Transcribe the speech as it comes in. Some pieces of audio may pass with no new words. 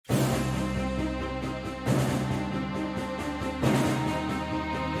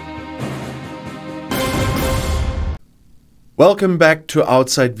Welcome back to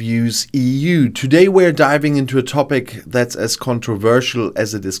Outside Views EU. Today we're diving into a topic that's as controversial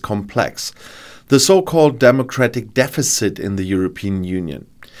as it is complex: the so-called democratic deficit in the European Union.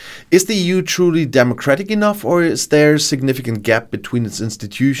 Is the EU truly democratic enough, or is there a significant gap between its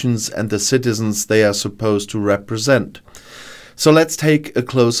institutions and the citizens they are supposed to represent? So let's take a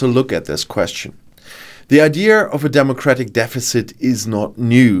closer look at this question. The idea of a democratic deficit is not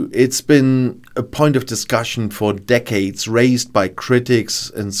new. It's been a point of discussion for decades, raised by critics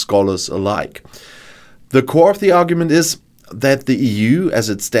and scholars alike. The core of the argument is that the EU, as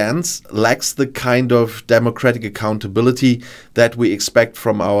it stands, lacks the kind of democratic accountability that we expect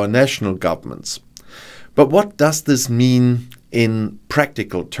from our national governments. But what does this mean in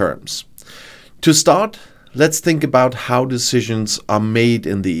practical terms? To start, let's think about how decisions are made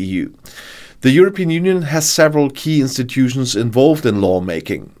in the EU. The European Union has several key institutions involved in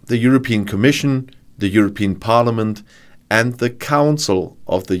lawmaking: the European Commission, the European Parliament, and the Council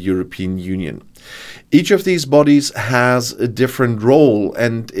of the European Union. Each of these bodies has a different role,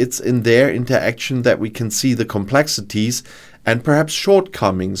 and it's in their interaction that we can see the complexities and perhaps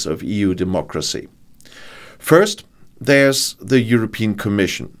shortcomings of EU democracy. First, there's the European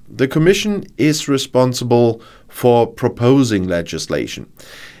Commission. The Commission is responsible for proposing legislation.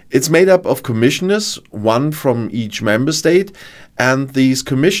 It's made up of commissioners, one from each member state, and these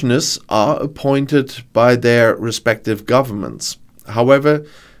commissioners are appointed by their respective governments. However,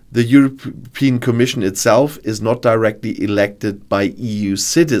 the European Commission itself is not directly elected by EU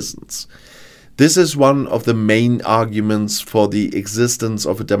citizens. This is one of the main arguments for the existence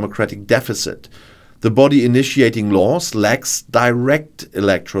of a democratic deficit. The body initiating laws lacks direct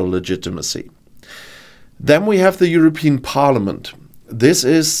electoral legitimacy. Then we have the European Parliament. This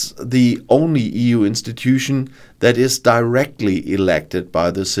is the only EU institution that is directly elected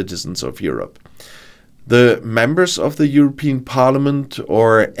by the citizens of Europe. The members of the European Parliament,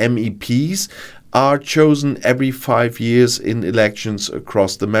 or MEPs, are chosen every 5 years in elections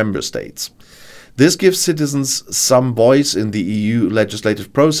across the member states. This gives citizens some voice in the EU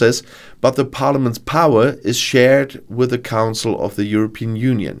legislative process, but the Parliament's power is shared with the Council of the European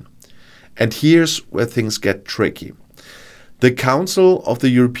Union. And here's where things get tricky. The Council of the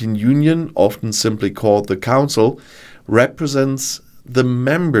European Union, often simply called the Council, represents the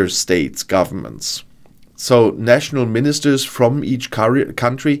member states' governments. So national ministers from each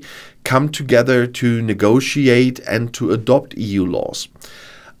country come together to negotiate and to adopt EU laws.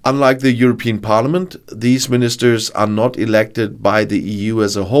 Unlike the European Parliament, these ministers are not elected by the EU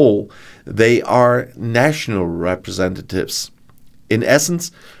as a whole. They are national representatives. In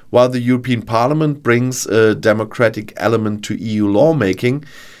essence, while the European Parliament brings a democratic element to EU lawmaking,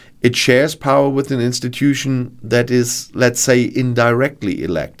 it shares power with an institution that is, let's say, indirectly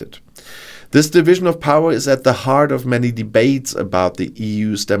elected. This division of power is at the heart of many debates about the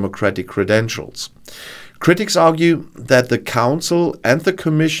EU's democratic credentials. Critics argue that the Council and the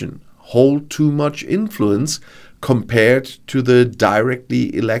Commission hold too much influence compared to the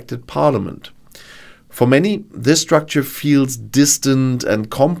directly elected Parliament. For many, this structure feels distant and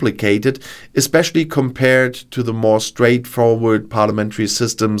complicated, especially compared to the more straightforward parliamentary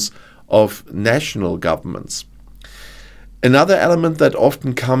systems of national governments. Another element that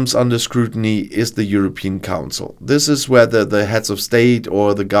often comes under scrutiny is the European Council. This is where the heads of state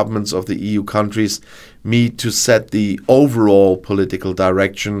or the governments of the EU countries meet to set the overall political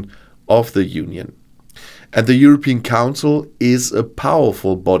direction of the Union. And the European Council is a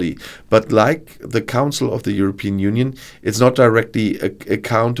powerful body, but like the Council of the European Union, it's not directly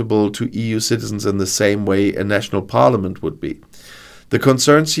accountable to EU citizens in the same way a national parliament would be. The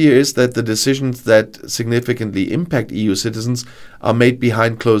concern here is that the decisions that significantly impact EU citizens are made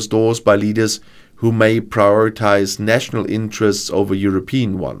behind closed doors by leaders who may prioritize national interests over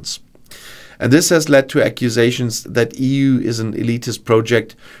European ones. And this has led to accusations that EU is an elitist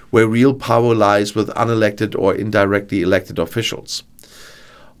project where real power lies with unelected or indirectly elected officials.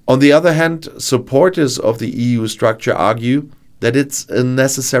 On the other hand, supporters of the EU structure argue that it's a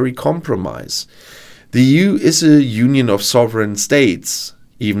necessary compromise. The EU is a union of sovereign states,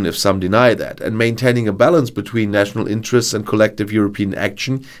 even if some deny that, and maintaining a balance between national interests and collective European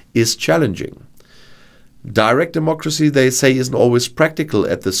action is challenging. Direct democracy, they say, isn't always practical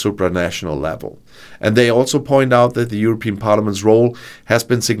at the supranational level. And they also point out that the European Parliament's role has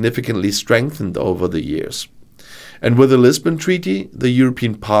been significantly strengthened over the years. And with the Lisbon Treaty, the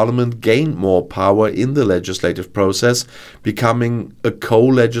European Parliament gained more power in the legislative process, becoming a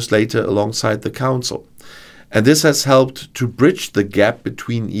co-legislator alongside the Council. And this has helped to bridge the gap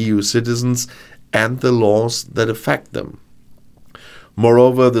between EU citizens and the laws that affect them.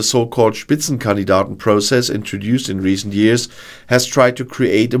 Moreover, the so-called Spitzenkandidaten process introduced in recent years has tried to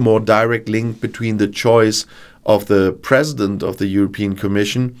create a more direct link between the choice of the President of the European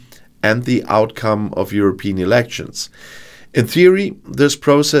Commission and the outcome of European elections. In theory, this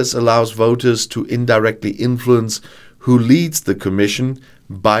process allows voters to indirectly influence who leads the Commission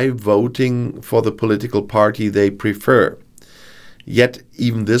by voting for the political party they prefer. Yet,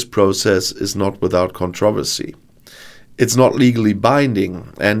 even this process is not without controversy. It's not legally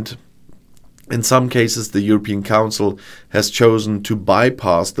binding, and in some cases the European Council has chosen to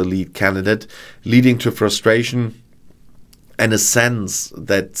bypass the lead candidate, leading to frustration and a sense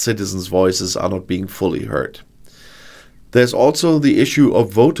that citizens' voices are not being fully heard. There's also the issue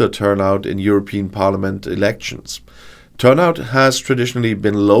of voter turnout in European Parliament elections. Turnout has traditionally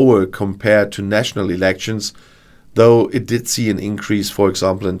been lower compared to national elections, though it did see an increase, for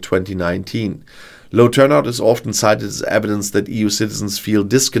example, in 2019. Low turnout is often cited as evidence that EU citizens feel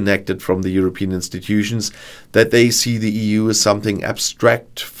disconnected from the European institutions, that they see the EU as something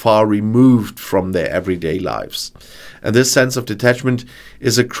abstract, far removed from their everyday lives. And this sense of detachment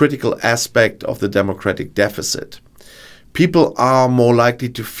is a critical aspect of the democratic deficit. People are more likely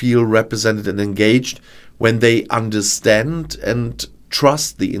to feel represented and engaged when they understand and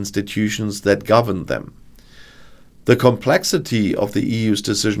trust the institutions that govern them. The complexity of the EU's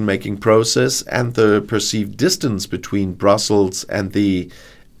decision-making process and the perceived distance between Brussels and the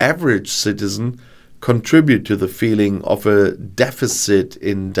average citizen contribute to the feeling of a deficit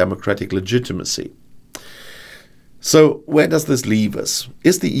in democratic legitimacy. So, where does this leave us?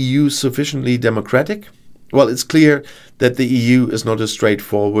 Is the EU sufficiently democratic? Well, it's clear that the EU is not a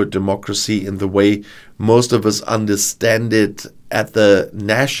straightforward democracy in the way most of us understand it at the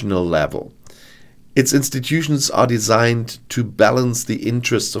national level. Its institutions are designed to balance the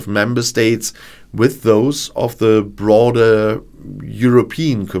interests of member states with those of the broader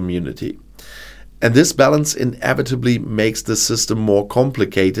European community. And this balance inevitably makes the system more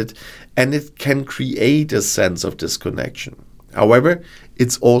complicated, and it can create a sense of disconnection. However,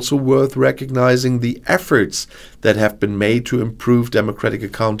 it's also worth recognizing the efforts that have been made to improve democratic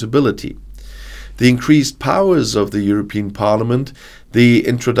accountability. The increased powers of the European Parliament, the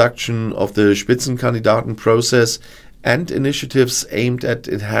introduction of the Spitzenkandidaten process, and initiatives aimed at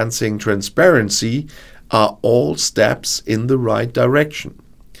enhancing transparency are all steps in the right direction.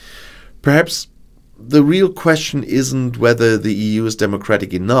 Perhaps the real question isn't whether the EU is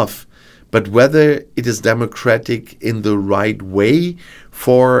democratic enough, but whether it is democratic in the right way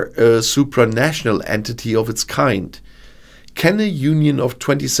for a supranational entity of its kind. Can a union of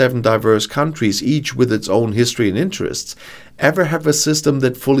 27 diverse countries, each with its own history and interests, ever have a system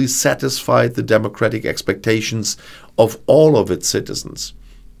that fully satisfied the democratic expectations of all of its citizens?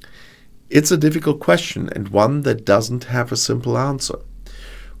 It's a difficult question, and one that doesn't have a simple answer.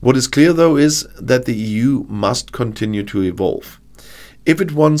 What is clear, though, is that the EU must continue to evolve. If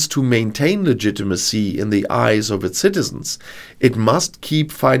it wants to maintain legitimacy in the eyes of its citizens, it must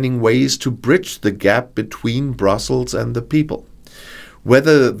keep finding ways to bridge the gap between Brussels and the people.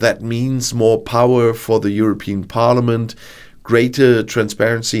 Whether that means more power for the European Parliament, greater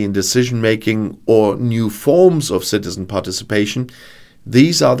transparency in decision-making, or new forms of citizen participation,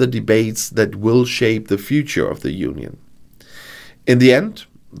 these are the debates that will shape the future of the Union. In the end,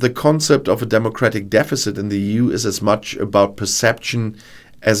 the concept of a democratic deficit in the EU is as much about perception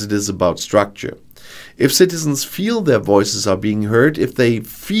as it is about structure. If citizens feel their voices are being heard, if they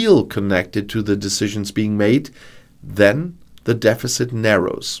feel connected to the decisions being made, then the deficit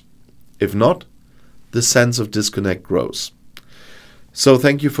narrows. If not, the sense of disconnect grows. So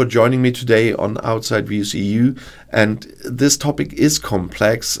thank you for joining me today on Outside Views EU, and this topic is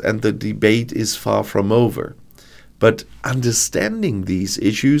complex and the debate is far from over. But understanding these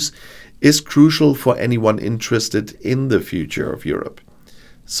issues is crucial for anyone interested in the future of Europe.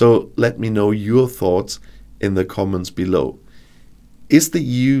 So let me know your thoughts in the comments below. Is the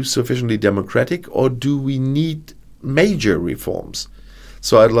EU sufficiently democratic, or do we need major reforms?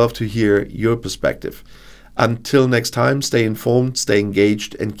 So I'd love to hear your perspective. Until next time, stay informed, stay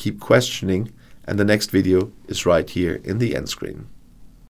engaged, and keep questioning. And the next video is right here in the end screen.